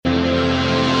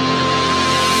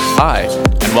Hi,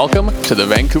 and welcome to the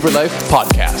Vancouver Life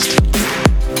Podcast.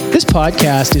 This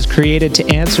podcast is created to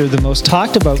answer the most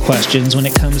talked about questions when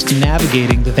it comes to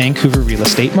navigating the Vancouver real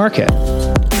estate market.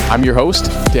 I'm your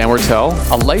host, Dan Wertel,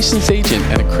 a licensed agent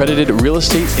and accredited real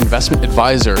estate investment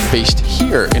advisor based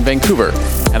here in Vancouver,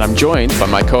 and I'm joined by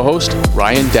my co-host,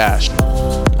 Ryan Dash.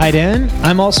 Hi Dan,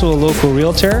 I'm also a local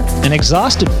realtor, an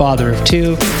exhausted father of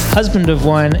two, husband of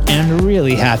one, and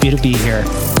really happy to be here.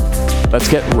 Let's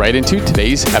get right into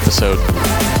today's episode.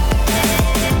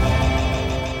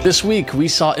 This week, we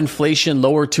saw inflation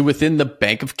lower to within the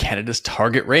Bank of Canada's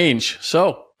target range.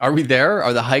 So, are we there?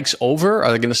 Are the hikes over?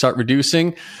 Are they going to start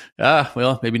reducing?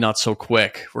 Well, maybe not so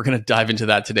quick. We're going to dive into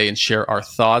that today and share our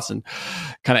thoughts and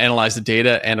kind of analyze the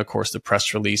data and, of course, the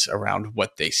press release around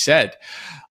what they said.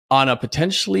 On a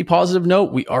potentially positive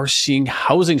note, we are seeing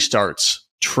housing starts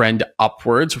trend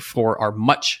upwards for our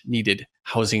much needed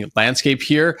housing landscape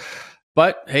here.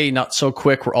 But hey, not so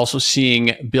quick. We're also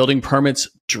seeing building permits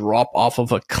drop off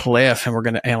of a cliff, and we're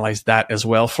going to analyze that as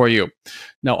well for you.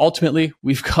 Now, ultimately,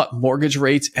 we've got mortgage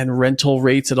rates and rental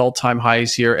rates at all-time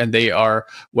highs here, and they are,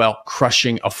 well,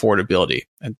 crushing affordability.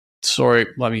 And sorry,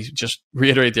 let me just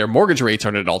reiterate there. Mortgage rates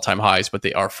aren't at all-time highs, but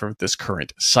they are for this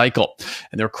current cycle.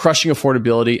 And they're crushing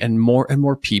affordability, and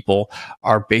more people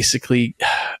are basically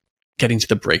getting to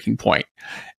the breaking point.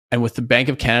 And with the Bank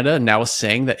of Canada now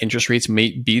saying that interest rates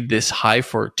may be this high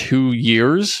for 2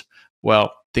 years,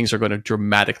 well, things are going to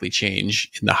dramatically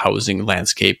change in the housing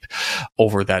landscape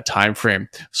over that time frame.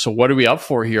 So what are we up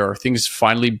for here? Are things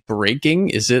finally breaking?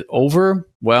 Is it over?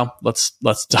 Well, let's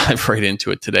dive right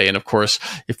into it today. And of course,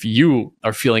 if you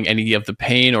are feeling any of the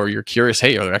pain or you're curious,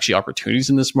 hey, are there actually opportunities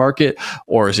in this market?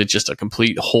 Or is it just a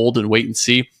complete hold and wait and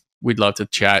see? We'd love to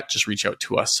chat. Just reach out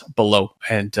to us below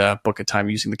and book a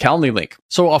time using the Calendly link.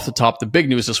 So off the top, the big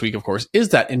news this week, of course, is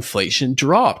that inflation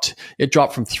dropped. It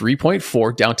dropped from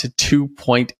 3.4 down to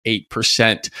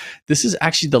 2.8%. This is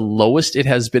actually the lowest it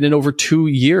has been in over 2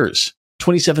 years.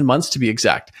 27 months to be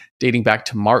exact, dating back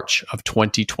to March of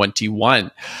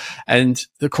 2021. And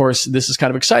of course, this is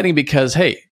kind of exciting because,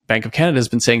 hey, Bank of Canada has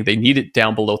been saying they need it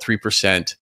down below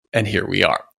 3%. And here we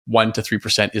are. 1 to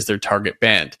 3% is their target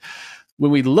band. When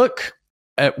we look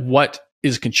at what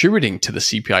is contributing to the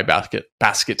CPI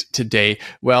basket today,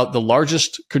 well, the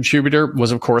largest contributor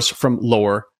was, of course, from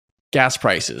lower gas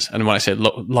prices. And when I say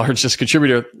largest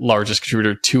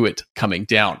contributor to it coming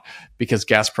down, because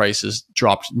gas prices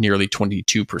dropped nearly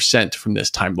 22% from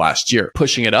this time last year.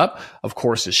 Pushing it up, of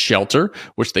course, is shelter,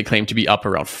 which they claim to be up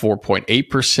around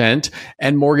 4.8%,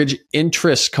 and mortgage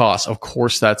interest costs. Of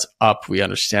course, that's up. We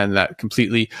understand that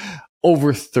completely.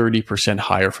 Over 30%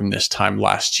 higher from this time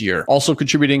last year. Also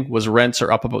contributing was rents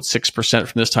are up about 6%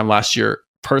 from this time last year.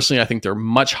 Personally, I think they're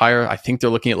much higher. I think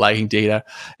they're looking at lagging data,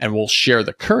 and we'll share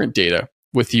the current data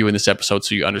with you in this episode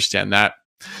so you understand that.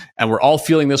 And we're all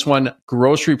feeling this one.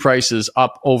 Grocery prices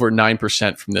up over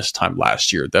 9% from this time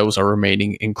last year. Those are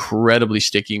remaining incredibly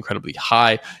sticky, incredibly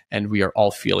high, and we are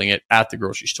all feeling it at the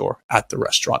grocery store, at the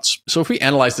restaurants. So if we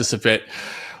analyze this a bit,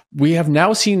 we have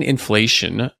now seen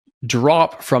inflation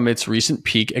drop from its recent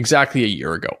peak exactly a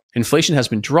year ago. Inflation has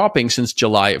been dropping since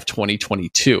July of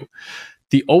 2022.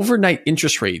 The overnight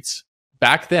interest rates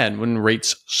back then, when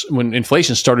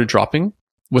inflation started dropping,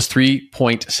 was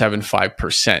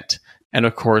 3.75%. And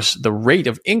of course, the rate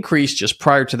of increase just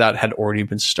prior to that had already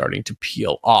been starting to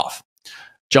peel off.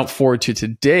 Jump forward to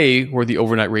today, where the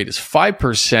overnight rate is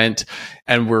 5%,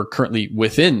 and we're currently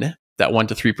within that 1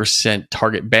 to 3%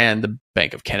 target band the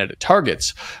Bank of Canada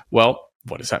targets. Well,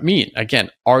 what does that mean?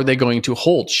 Again, are they going to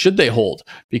hold? Should they hold?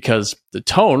 Because the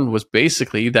tone was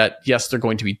basically that, yes, they're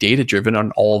going to be data-driven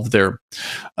on all of their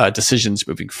decisions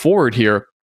moving forward here.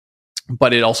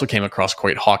 But it also came across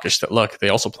quite hawkish that, look, they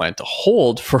also plan to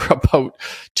hold for about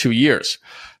 2 years.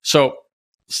 So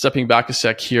stepping back a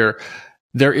sec here,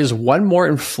 there is one more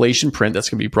inflation print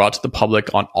that's going to be brought to the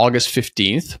public on August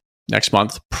 15th, next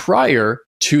month, prior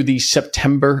to the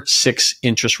September 6th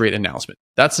interest rate announcement.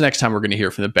 That's the next time we're going to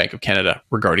hear from the Bank of Canada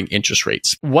regarding interest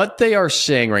rates. What they are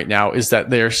saying right now is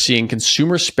that they're seeing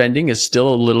consumer spending is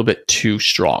still a little bit too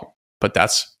strong, but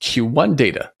that's Q1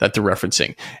 data that they're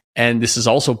referencing. And this is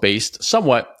also based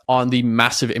somewhat on the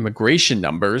massive immigration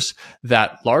numbers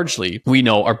that largely we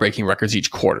know are breaking records each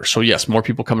quarter. So yes, more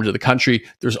people come into the country,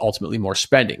 there's ultimately more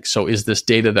spending. So is this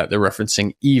data that they're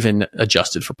referencing even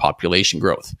adjusted for population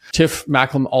growth? Tiff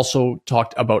Macklem also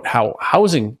talked about how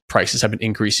housing prices have been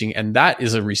increasing, and that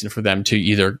is a reason for them to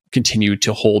either continue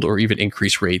to hold or even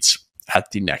increase rates at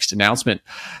the next announcement.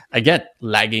 Again,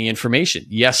 lagging information.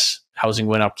 Yes, housing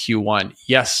went up Q1.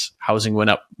 Yes, housing went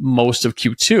up most of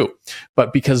Q2.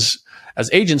 But because as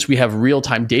agents, we have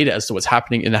real-time data as to what's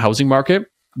happening in the housing market,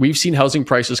 We've seen housing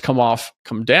prices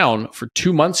come down for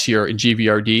 2 months here in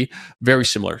GVRD, very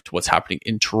similar to what's happening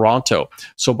in Toronto.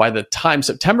 So by the time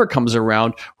September comes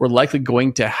around, we're likely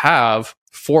going to have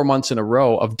 4 months in a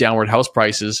row of downward house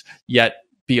prices, yet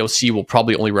BOC will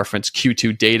probably only reference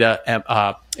Q2 data,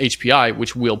 HPI,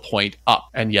 which will point up.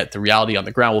 And yet the reality on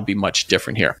the ground will be much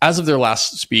different here. As of their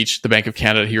last speech, the Bank of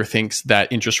Canada here thinks that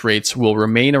interest rates will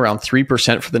remain around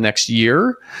 3% for the next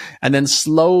year and then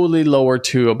slowly lower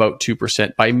to about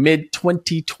 2% by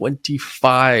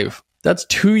mid-2025. That's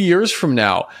 2 years from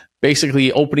now,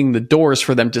 basically opening the doors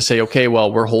for them to say, okay,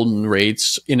 well, we're holding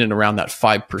rates in and around that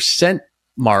 5%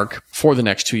 mark for the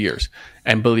next 2 years.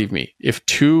 And believe me, if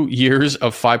 2 years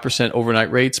of 5%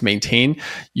 overnight rates maintain,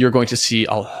 you're going to see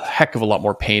a heck of a lot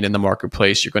more pain in the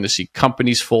marketplace. You're going to see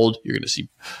companies fold. You're going to see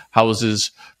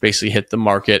houses basically hit the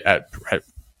market at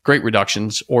great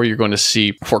reductions, or you're going to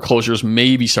see foreclosures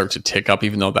maybe start to tick up,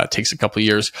 even though that takes a couple of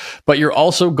years. But you're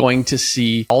also going to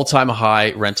see all-time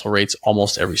high rental rates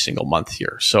almost every single month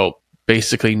here. So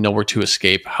basically nowhere to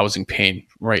escape housing pain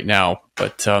right now.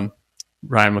 But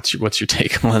Ryan, what's your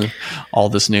take on all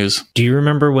this news? Do you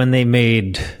remember when they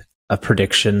made a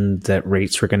prediction that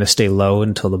rates were going to stay low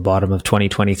until the bottom of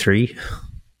 2023?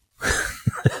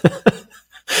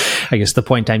 I guess the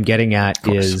point I'm getting at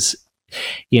is,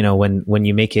 when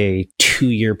you make a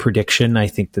 2-year prediction, I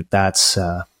think that's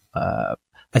I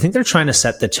think they're trying to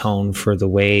set the tone for the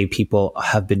way people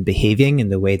have been behaving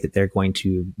and the way that they're going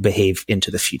to behave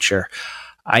into the future.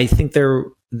 I think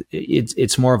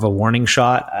it's more of a warning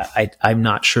shot. I'm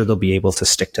not sure they'll be able to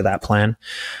stick to that plan.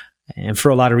 And for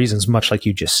a lot of reasons, much like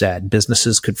you just said,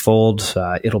 businesses could fold.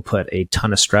 It'll put a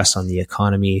ton of stress on the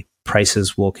economy.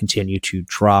 Prices will continue to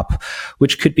drop,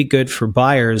 which could be good for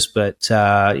buyers, but,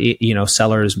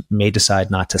 sellers may decide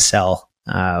not to sell,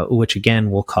 which again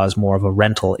will cause more of a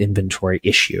rental inventory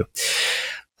issue.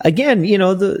 Again,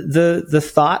 the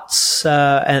thoughts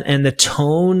and the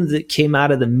tone that came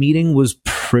out of the meeting was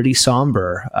pretty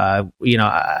somber.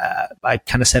 I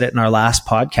kind of said it in our last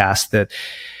podcast that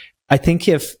I think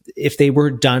if they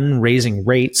were done raising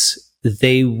rates,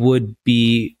 they would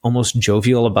be almost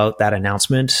jovial about that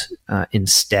announcement.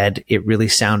 Instead, it really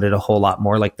sounded a whole lot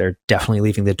more like they're definitely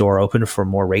leaving the door open for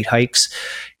more rate hikes.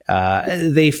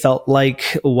 They felt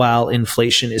like while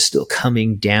inflation is still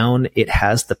coming down, it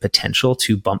has the potential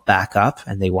to bump back up,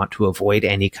 and they want to avoid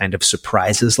any kind of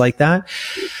surprises like that.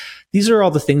 These are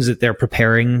all the things that they're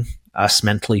preparing us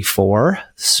mentally for.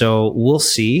 So we'll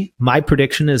see. My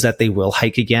prediction is that they will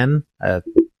hike again.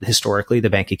 Historically, the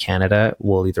Bank of Canada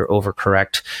will either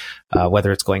overcorrect,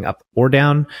 whether it's going up or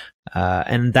down.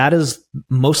 And that is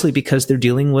mostly because they're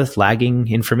dealing with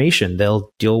lagging information.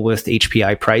 They'll deal with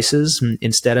HPI prices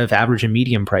instead of average and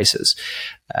median prices.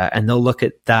 And they'll look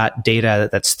at that data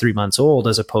that's 3 months old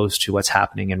as opposed to what's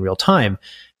happening in real time.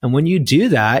 And when you do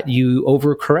that, you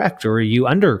overcorrect or you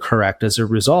undercorrect as a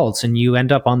result, and you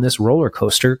end up on this roller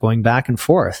coaster going back and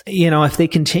forth. If they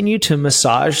continue to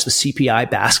massage the CPI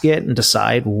basket and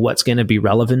decide what's going to be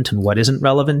relevant and what isn't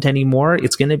relevant anymore,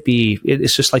 it's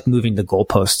just like moving the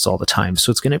goalposts all the time.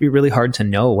 So it's going to be really hard to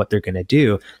know what they're going to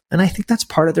do. And I think that's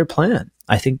part of their plan.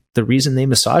 I think the reason they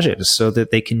massage it is so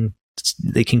that they can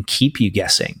keep you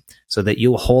guessing, so that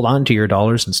you'll hold on to your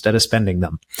dollars instead of spending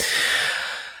them.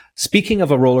 Speaking of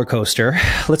a roller coaster,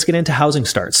 let's get into housing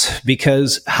starts,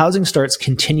 because housing starts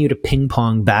continue to ping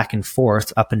pong back and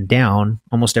forth, up and down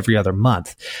almost every other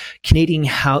month.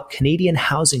 Canadian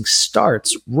housing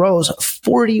starts rose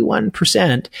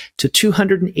 41% to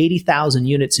 280,000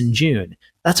 units in June.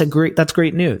 That's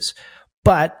great news.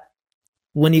 But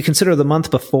when you consider the month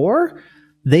before,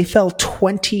 they fell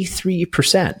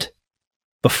 23%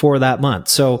 before that month.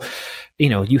 So,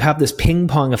 you have this ping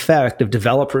pong effect of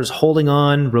developers holding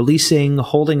on, releasing,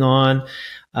 holding on.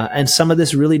 And some of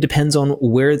this really depends on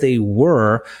where they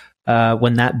were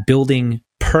when that building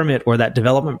permit or that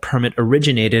development permit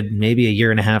originated maybe a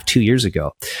year and a half, 2 years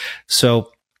ago.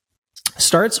 So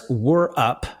starts were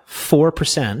up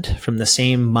 4% from the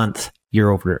same month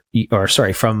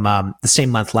from the same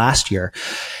month last year.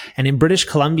 And in British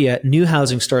Columbia, new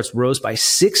housing starts rose by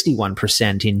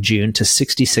 61% in June to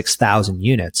 66,000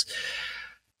 units.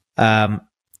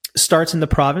 Starts in the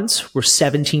province were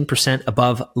 17%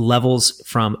 above levels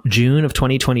from June of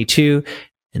 2022,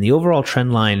 and the overall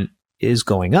trend line is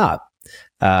going up.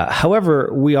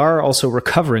 However, we are also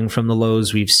recovering from the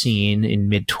lows we've seen in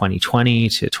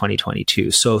mid-2020 to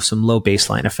 2022. So some low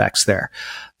baseline effects there.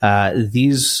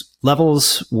 These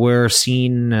levels were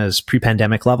seen as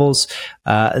pre-pandemic levels,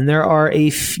 and there are a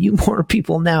few more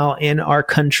people now in our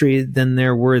country than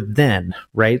there were then,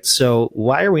 right? So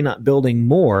why are we not building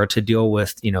more to deal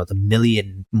with, the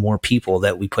million more people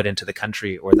that we put into the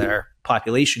country or that our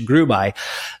population grew by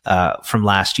from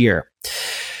last year?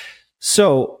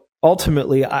 So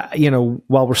ultimately,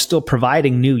 while we're still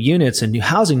providing new units and new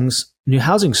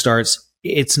housing starts,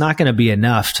 it's not going to be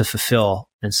enough to fulfill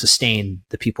and sustain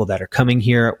the people that are coming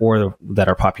here or that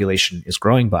our population is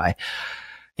growing by.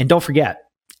 And don't forget,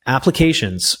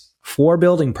 applications for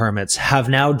building permits have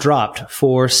now dropped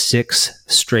for 6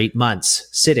 straight months,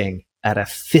 sitting at a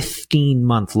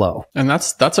 15-month low. And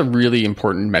that's a really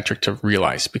important metric to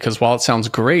realize, because while it sounds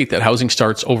great that housing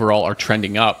starts overall are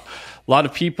trending up, a lot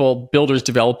of people, builders,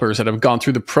 developers that have gone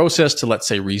through the process to, let's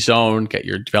say, rezone, get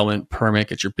your development permit,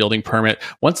 get your building permit.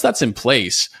 Once that's in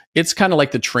place, it's kind of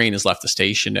like the train has left the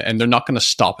station and they're not going to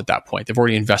stop at that point. They've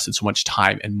already invested so much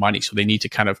time and money. So they need to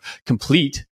kind of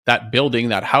complete that building,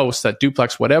 that house, that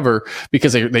duplex, whatever,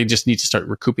 because they just need to start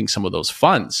recouping some of those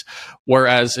funds.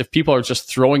 Whereas if people are just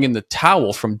throwing in the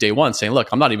towel from day one, saying, look,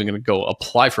 I'm not even going to go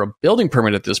apply for a building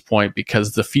permit at this point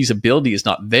because the feasibility is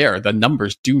not there. The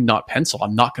numbers do not pencil.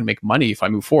 I'm not going to make money if I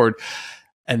move forward.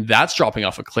 And that's dropping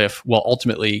off a cliff. Well,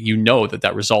 ultimately,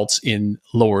 that results in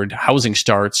lowered housing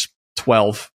starts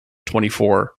 12,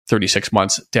 24, 36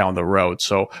 months down the road.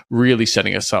 So really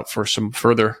setting us up for some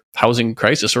further housing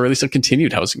crisis, or at least a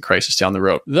continued housing crisis down the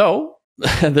road. Though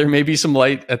there may be some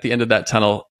light at the end of that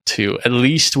tunnel too, at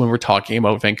least when we're talking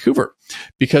about Vancouver,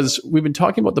 because we've been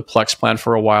talking about the Plex plan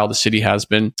for a while. The city has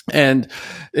been, and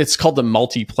it's called the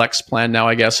multiplex plan now,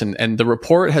 I guess. And the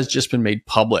report has just been made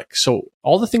public. So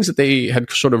all the things that they had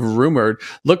sort of rumored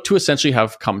look to essentially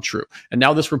have come true. And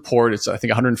now this report, it's I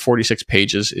think 146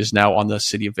 pages, is now on the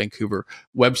City of Vancouver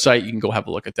website. You can go have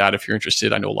a look at that if you're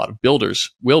interested. I know a lot of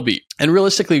builders will be. And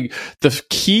realistically, the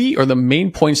key or the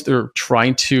main points they're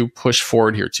trying to push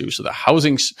forward here too. So the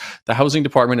housing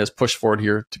department has pushed forward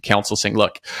here to council saying,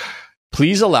 look,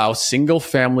 please allow single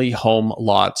family home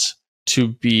lots to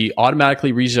be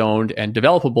automatically rezoned and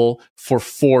developable for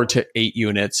 4 to 8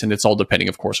 units. And it's all depending,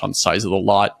 of course, on the size of the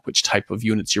lot, which type of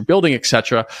units you're building,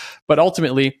 etc. But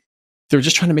ultimately, they're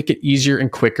just trying to make it easier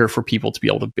and quicker for people to be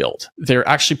able to build. They're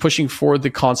actually pushing forward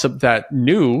the concept that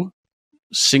new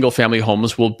single family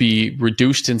homes will be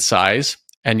reduced in size,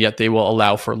 and yet they will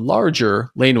allow for larger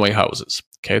laneway houses.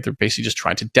 Okay, they're basically just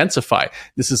trying to densify.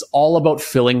 This is all about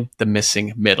filling the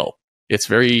missing middle. It's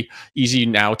very easy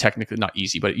now, technically not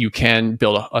easy, but you can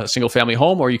build a single family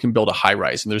home or you can build a high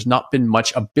rise. And there's not been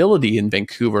much ability in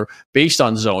Vancouver based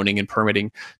on zoning and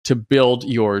permitting to build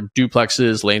your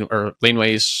duplexes,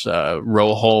 laneways,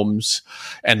 row homes,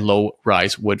 and low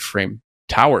rise wood frame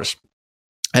towers.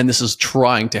 And this is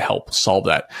trying to help solve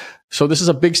that. So this is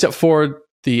a big step forward.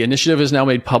 The initiative is now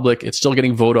made public. It's still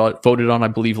getting voted on, I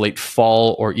believe, late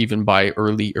fall or even by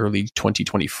early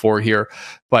 2024 here.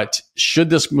 But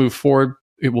should this move forward,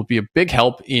 it will be a big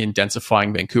help in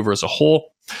densifying Vancouver as a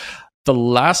whole. The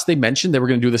last they mentioned, they were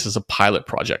going to do this as a pilot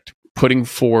project. Putting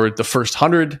forward the first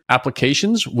 100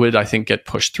 applications would, I think, get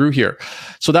pushed through here.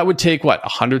 So that would take,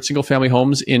 100 single-family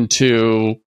homes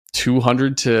into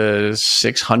 200 to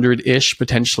 600-ish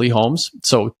potentially homes.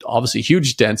 So obviously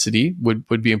huge density would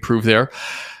be improved there.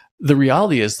 The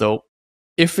reality is, though,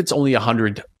 if it's only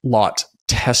 100 lot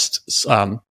test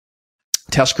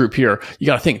group here, you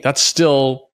got to think that's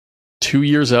still 2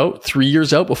 years out, 3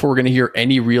 years out before we're going to hear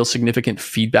any real significant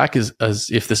feedback as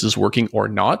if this is working or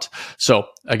not. So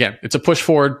again, it's a push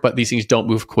forward, but these things don't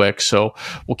move quick. So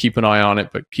we'll keep an eye on it,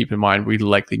 but keep in mind, we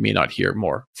likely may not hear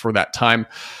more for that time.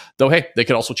 Though, hey, they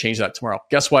could also change that tomorrow.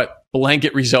 Guess what?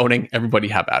 Blanket rezoning, everybody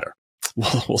have at her.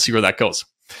 We'll see where that goes.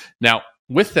 Now,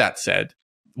 with that said,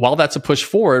 while that's a push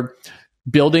forward,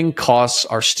 building costs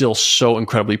are still so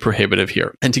incredibly prohibitive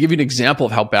here. And to give you an example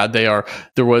of how bad they are,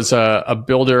 there was a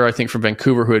builder, I think from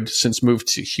Vancouver, who had since moved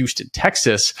to Houston,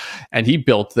 Texas, and he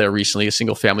built there recently a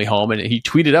single family home, and he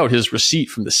tweeted out his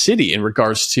receipt from the city in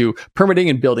regards to permitting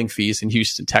and building fees in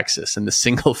Houston, Texas. And the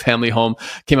single family home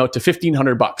came out to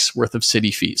 $1,500 worth of city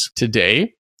fees.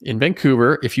 Today in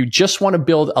Vancouver, if you just want to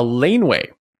build a laneway,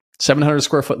 700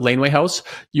 square foot laneway house,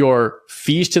 your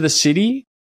fees to the city,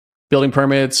 building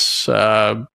permits,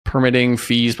 permitting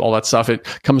fees, all that stuff, it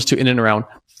comes to in and around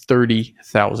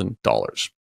 $30,000.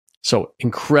 So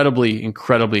incredibly,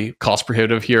 incredibly cost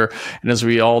prohibitive here. And as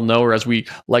we all know, or as we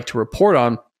like to report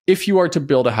on, if you are to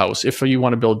build a house, if you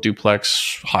want to build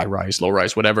duplex, high rise, low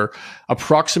rise, whatever,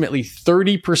 approximately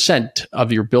 30%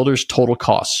 of your builder's total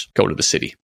costs go to the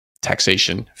city.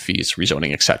 Taxation, fees,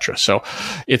 rezoning, etc. So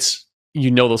it's,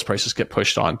 those prices get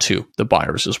pushed on to the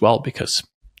buyers as well because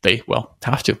they,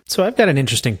 have to. So I've got an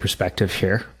interesting perspective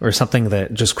here, or something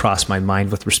that just crossed my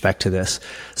mind with respect to this.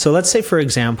 So let's say, for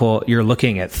example, you're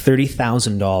looking at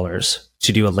 $30,000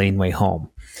 to do a laneway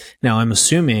home. Now, I'm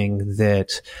assuming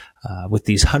that with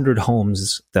these 100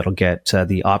 homes that'll get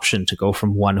the option to go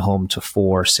from one home to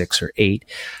 4, 6, or 8,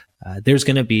 there's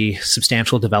going to be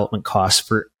substantial development costs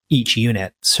for each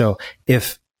unit. So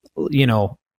if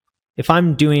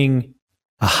I'm doing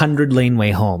 100 laneway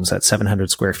homes, that's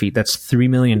 700 square feet, that's $3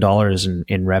 million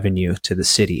in revenue to the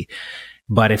city.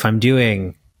 But if I'm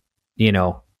doing,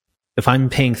 if I'm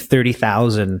paying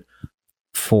 $30,000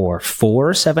 for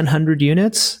 4 700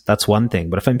 units, that's one thing.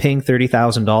 But if I'm paying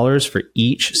 $30,000 for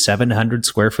each 700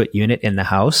 square foot unit in the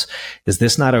house, is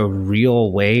this not a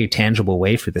real way, tangible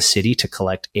way for the city to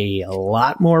collect a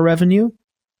lot more revenue?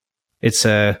 It's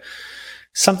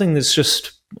something that's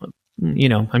just,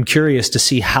 I'm curious to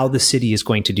see how the city is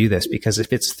going to do this, because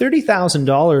if it's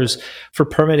 $30,000 for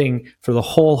permitting for the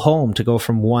whole home to go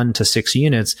from 1 to 6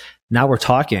 units, now we're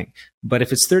talking. But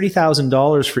if it's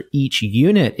 $30,000 for each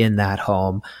unit in that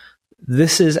home,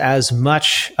 this is as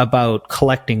much about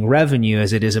collecting revenue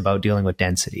as it is about dealing with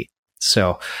density.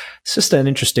 So it's just an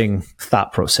interesting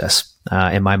thought process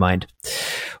in my mind.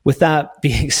 With that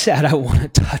being said, I want to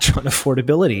touch on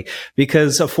affordability,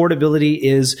 because affordability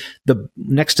is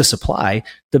next to supply,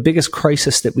 the biggest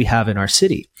crisis that we have in our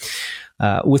city.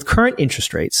 With current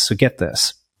interest rates, so get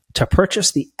this, to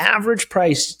purchase the average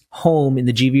price home in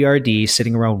the GVRD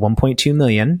sitting around $1.2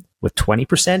 million with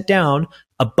 20% down,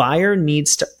 a buyer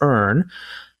needs to earn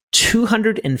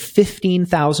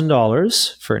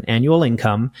 $215,000 for an annual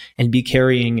income and be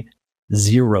carrying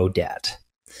zero debt.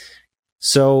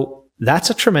 So that's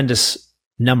a tremendous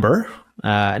number.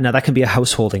 Now that can be a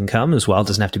household income as well. It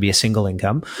doesn't have to be a single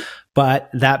income. But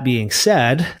that being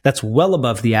said, that's well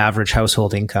above the average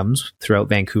household incomes throughout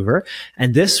Vancouver.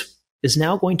 And this is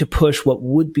now going to push what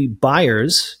would be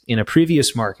buyers in a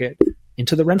previous market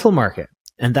into the rental market.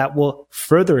 And that will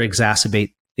further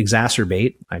exacerbate,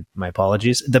 my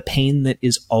apologies, the pain that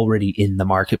is already in the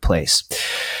marketplace.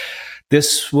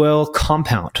 This will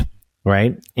compound,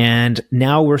 right? And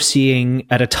now we're seeing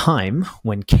at a time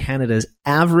when Canada's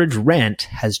average rent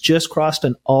has just crossed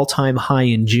an all-time high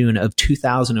in June of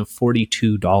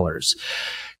 $2,042.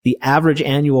 The average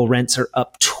annual rents are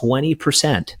up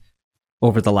 20%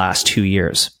 over the last 2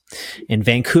 years. In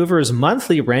Vancouver's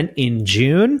monthly rent in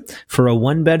June for a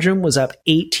one-bedroom was up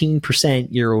 18%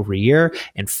 year over year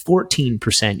and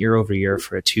 14% year over year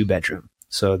for a two-bedroom.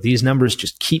 So these numbers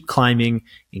just keep climbing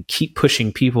and keep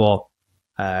pushing people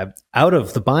out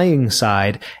of the buying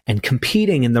side and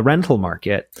competing in the rental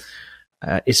market.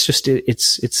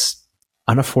 It's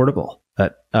unaffordable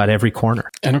at every corner.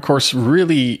 And of course,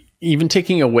 really, even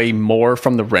taking away more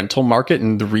from the rental market,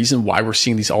 and the reason why we're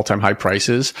seeing these all-time high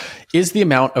prices is the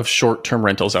amount of short-term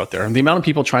rentals out there and the amount of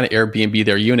people trying to Airbnb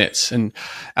their units. And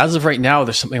as of right now,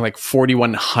 there's something like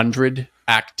 4,100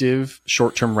 active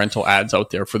short-term rental ads out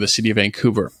there for the city of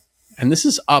Vancouver. And this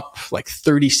is up like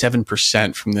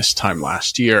 37% from this time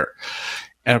last year.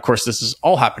 And of course, this is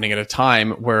all happening at a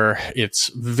time where it's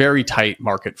very tight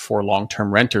market for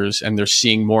long-term renters, and they're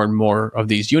seeing more and more of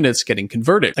these units getting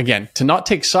converted. Again, to not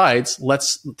take sides,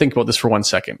 let's think about this for 1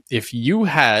 second. If you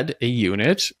had a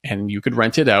unit and you could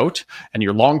rent it out and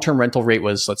your long-term rental rate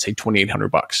was, let's say,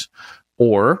 $2,800,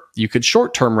 or you could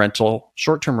short-term rent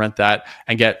that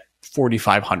and get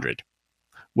 $4,500.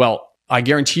 Well, I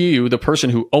guarantee you the person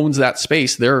who owns that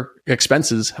space, their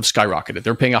expenses have skyrocketed.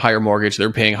 They're paying a higher mortgage,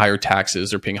 they're paying higher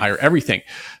taxes, they're paying higher everything.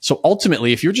 So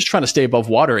ultimately, if you're just trying to stay above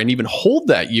water and even hold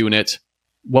that unit,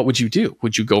 what would you do?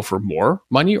 Would you go for more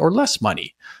money or less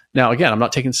money? Now, again, I'm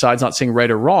not taking sides, not saying right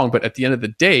or wrong, but at the end of the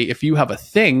day, if you have a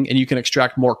thing and you can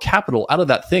extract more capital out of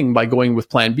that thing by going with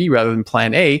plan B rather than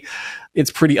plan A,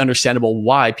 it's pretty understandable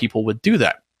why people would do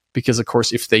that. Because, of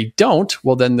course, if they don't,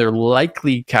 well, then they're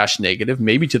likely cash negative,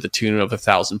 maybe to the tune of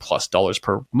 $1,000+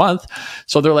 per month.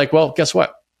 So they're like, well, guess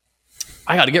what?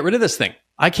 I got to get rid of this thing.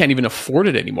 I can't even afford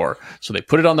it anymore. So they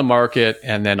put it on the market.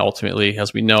 And then ultimately,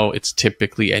 as we know, it's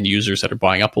typically end users that are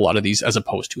buying up a lot of these as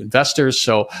opposed to investors.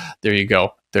 So there you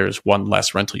go. There's one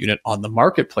less rental unit on the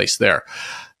marketplace there.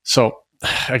 So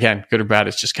again, good or bad,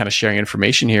 it's just kind of sharing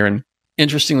information here. And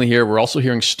interestingly here, we're also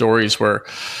hearing stories where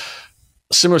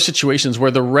similar situations where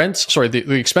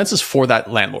the expenses for that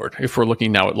landlord, if we're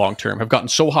looking now at long term, have gotten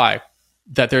so high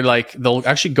that they'll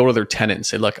actually go to their tenant and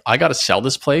say, look, I got to sell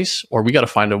this place, or we got to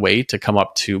find a way to come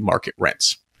up to market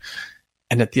rents.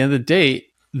 And at the end of the day,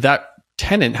 that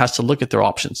tenant has to look at their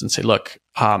options and say, look,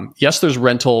 yes, there's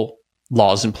rental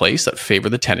laws in place that favor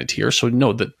the tenant here. So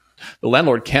no, the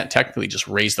landlord can't technically just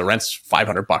raise the rents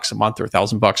 $500 a month or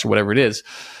 $1,000 or whatever it is.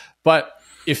 But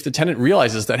if the tenant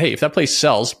realizes that, hey, if that place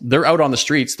sells, they're out on the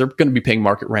streets, they're going to be paying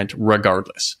market rent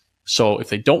regardless. So if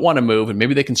they don't want to move and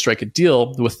maybe they can strike a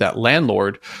deal with that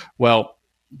landlord, well,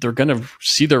 they're going to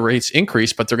see their rates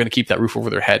increase, but they're going to keep that roof over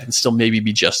their head and still maybe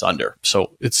be just under.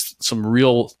 So it's some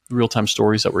real-time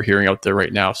stories that we're hearing out there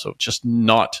right now. So just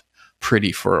not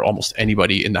pretty for almost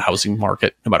anybody in the housing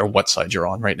market, no matter what side you're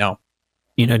on right now.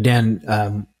 You know,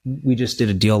 Dan, we just did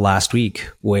a deal last week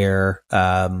where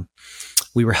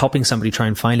we were helping somebody try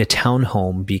and find a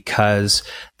townhome because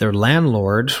their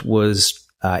landlord was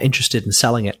interested in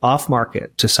selling it off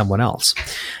market to someone else.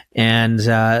 And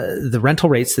the rental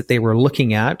rates that they were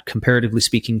looking at, comparatively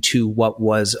speaking to what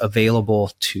was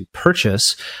available to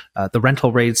purchase, the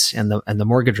rental rates and the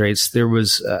mortgage rates, there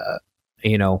was, I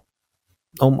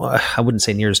wouldn't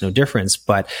say near as no difference,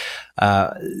 but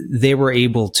they were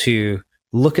able to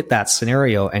look at that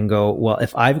scenario and go, well,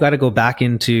 if I've got to go back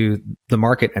into the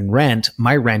market and rent,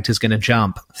 my rent is going to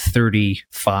jump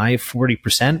 35,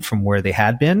 40% from where they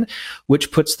had been,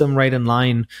 which puts them right in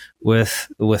line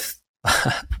with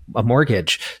a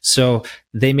mortgage. So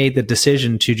they made the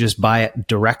decision to just buy it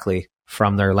directly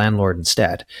from their landlord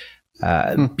instead.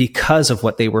 Because of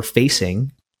what they were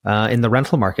facing in the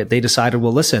rental market, they decided,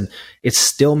 well, listen, it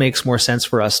still makes more sense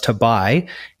for us to buy,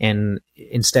 and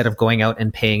instead of going out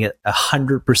and paying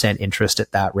 100% interest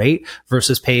at that rate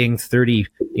versus paying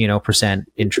 30%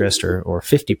 interest or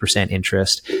 50%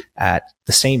 interest at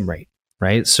the same rate,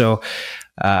 right? So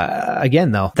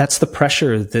again, though, that's the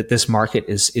pressure that this market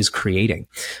is creating.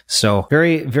 So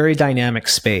very, very dynamic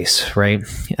space, right?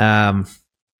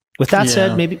 With that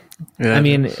said, maybe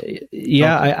I'm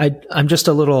just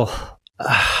a little.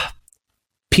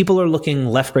 People are looking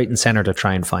left, right, and center to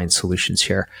try and find solutions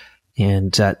here,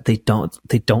 and they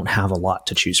don't have a lot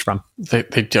to choose from.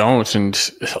 They don't,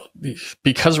 and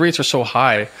because rates are so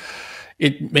high,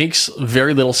 it makes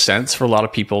very little sense for a lot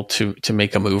of people to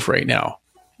make a move right now.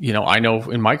 You know, I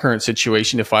know in my current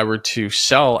situation, if I were to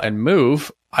sell and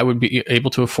move, I would be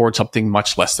able to afford something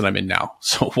much less than I'm in now.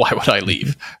 So why would I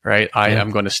leave, right? I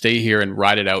am going to stay here and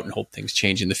ride it out and hope things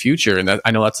change in the future. And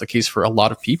I know that's the case for a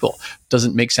lot of people. It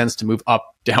doesn't make sense to move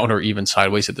up, down, or even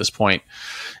sideways at this point.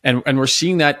 And we're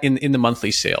seeing that in the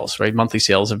monthly sales, right? Monthly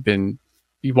sales have been,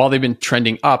 while they've been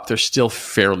trending up, they're still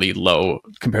fairly low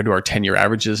compared to our 10-year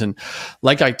averages. And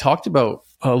like I talked about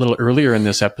a little earlier in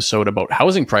this episode about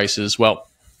housing prices, well,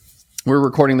 we're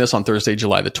recording this on Thursday,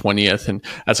 July the 20th. And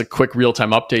as a quick real-time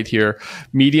update here,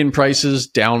 median prices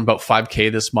down about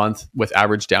 $5,000 this month, with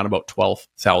average down about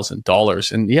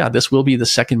 $12,000. And yeah, this will be the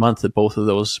second month that both of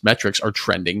those metrics are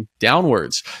trending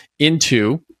downwards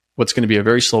into what's going to be a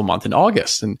very slow month in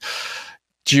August. And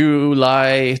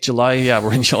July,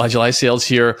 we're in July sales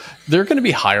here. They're going to be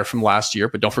higher from last year,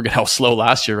 but don't forget how slow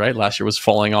last year, right? Last year was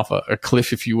falling off a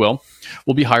cliff, if you will.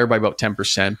 We'll be higher by about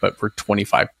 10%, but we're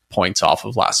 25 points off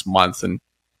of last month. And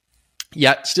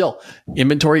yet still,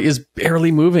 inventory is barely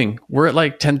moving. We're at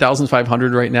like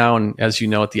 10,500 right now. And as you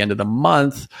know, at the end of the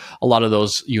month, a lot of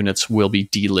those units will be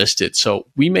delisted. So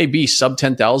we may be sub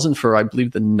 10,000 for, I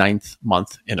believe, the 9th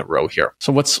month in a row here.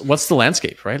 So what's the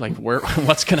landscape, right? Like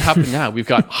what's going to happen now? We've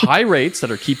got high rates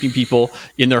that are keeping people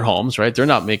in their homes, right? They're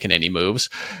not making any moves.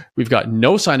 We've got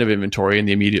no sign of inventory in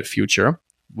the immediate future.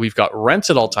 We've got rents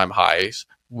at all-time highs.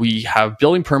 We have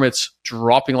building permits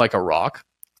dropping like a rock.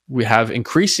 We have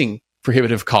increasing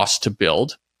prohibitive costs to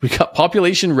build. We've got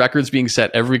population records being set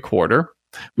every quarter.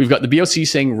 We've got the BOC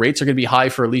saying rates are going to be high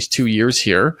for at least 2 years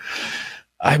here.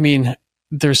 I mean,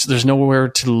 there's nowhere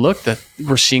to look that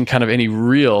we're seeing kind of any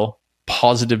real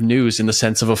positive news in the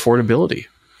sense of affordability.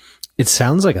 It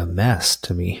sounds like a mess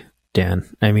to me, Dan.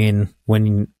 I mean,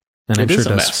 it is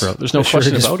a mess. There's no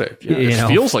question about it. Yeah, it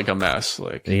feels like a mess.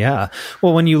 Yeah.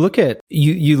 Well, when you look at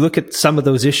you look at some of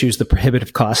those issues, the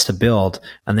prohibitive cost to build,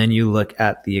 and then you look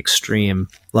at the extreme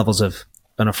levels of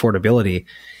unaffordability,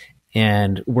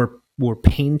 and we're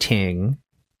painting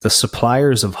the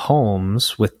suppliers of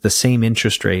homes with the same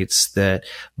interest rates that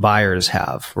buyers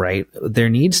have, right? There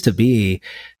needs to be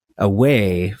a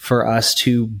way for us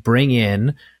to bring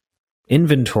in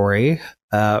inventory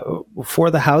for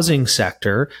the housing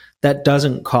sector that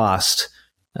doesn't cost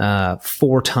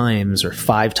 4 times or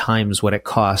 5 times what it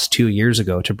cost 2 years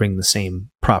ago to bring the same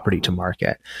property to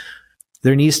market.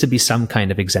 There needs to be some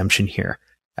kind of exemption here.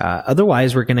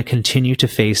 Otherwise, we're going to continue to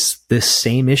face this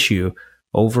same issue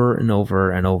over and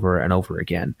over and over and over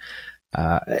again.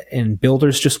 And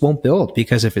builders just won't build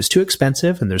because if it's too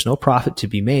expensive and there's no profit to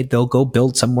be made, they'll go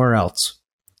build somewhere else.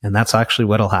 And that's actually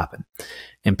what'll happen.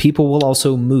 And people will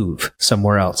also move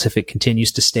somewhere else if it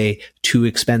continues to stay too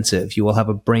expensive. You will have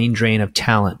a brain drain of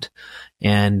talent.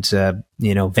 And,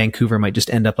 Vancouver might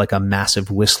just end up like a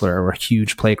massive Whistler or a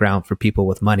huge playground for people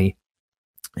with money.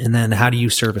 And then how do you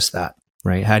service that,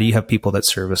 right? How do you have people that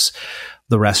service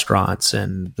the restaurants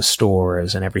and the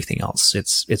stores and everything else?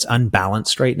 It's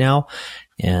unbalanced right now.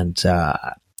 And,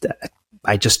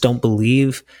 I just don't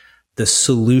believe the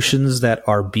solutions that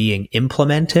are being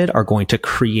implemented are going to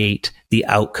create the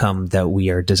outcome that we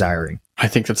are desiring. I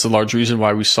think that's a large reason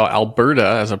why we saw Alberta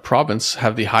as a province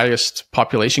have the highest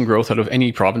population growth out of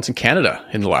any province in Canada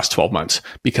in the last 12 months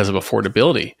because of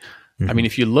affordability. Mm-hmm. I mean,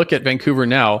 if you look at Vancouver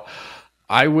now,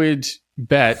 I would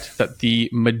bet that the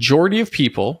majority of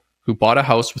people who bought a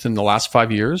house within the last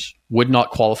 5 years would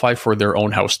not qualify for their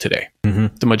own house today.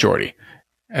 Mm-hmm. The majority.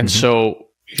 And so,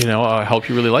 I hope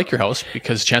you really like your house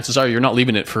because chances are you're not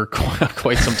leaving it for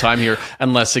quite some time here,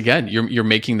 unless again you're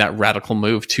making that radical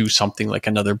move to something like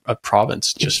another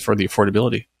province just for the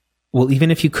affordability. Well,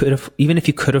 even if you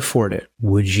could afford it,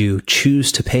 would you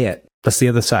choose to pay it? That's the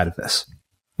other side of this.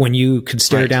 When you could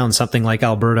stare down something like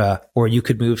Alberta, or you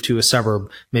could move to a suburb,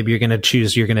 maybe you're going to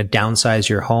downsize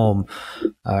your home,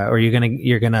 or you're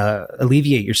going to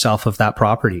alleviate yourself of that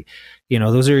property.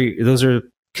 Those are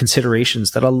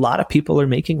considerations that a lot of people are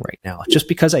making right now. Just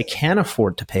because I can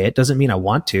afford to pay it doesn't mean I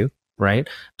want to, right?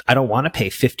 I don't want to pay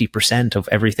 50% of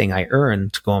everything I earn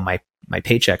to go on my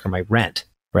paycheck or my rent,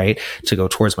 right? To go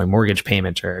towards my mortgage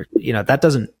payment or, that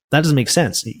doesn't make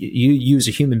sense. You as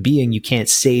a human being, you can't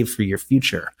save for your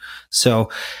future. So,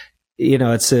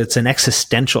 it's an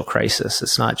existential crisis.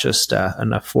 It's not just an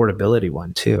affordability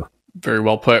one too. Very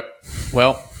well put.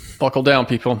 Well, buckle down,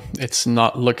 people. It's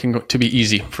not looking to be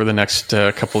easy for the next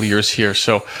couple of years here.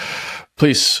 So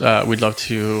please, we'd love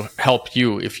to help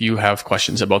you if you have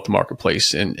questions about the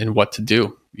marketplace and what to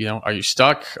do. Are you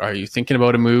stuck? Are you thinking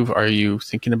about a move? Are you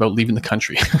thinking about leaving the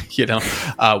country?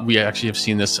 We actually have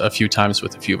seen this a few times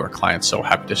with a few of our clients. So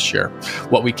happy to share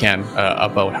what we can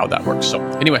about how that works. So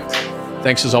anyway,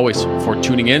 thanks as always for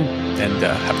tuning in and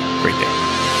have a great day.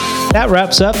 That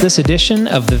wraps up this edition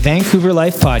of the Vancouver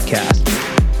Life Podcast.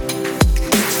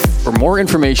 For more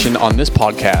information on this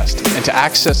podcast and to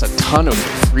access a ton of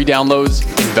free downloads,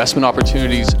 investment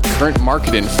opportunities, current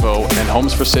market info, and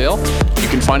homes for sale, you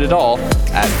can find it all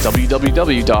at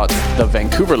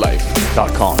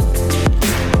www.thevancouverlife.com.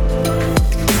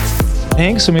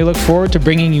 Thanks, and we look forward to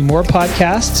bringing you more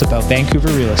podcasts about Vancouver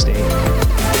real estate.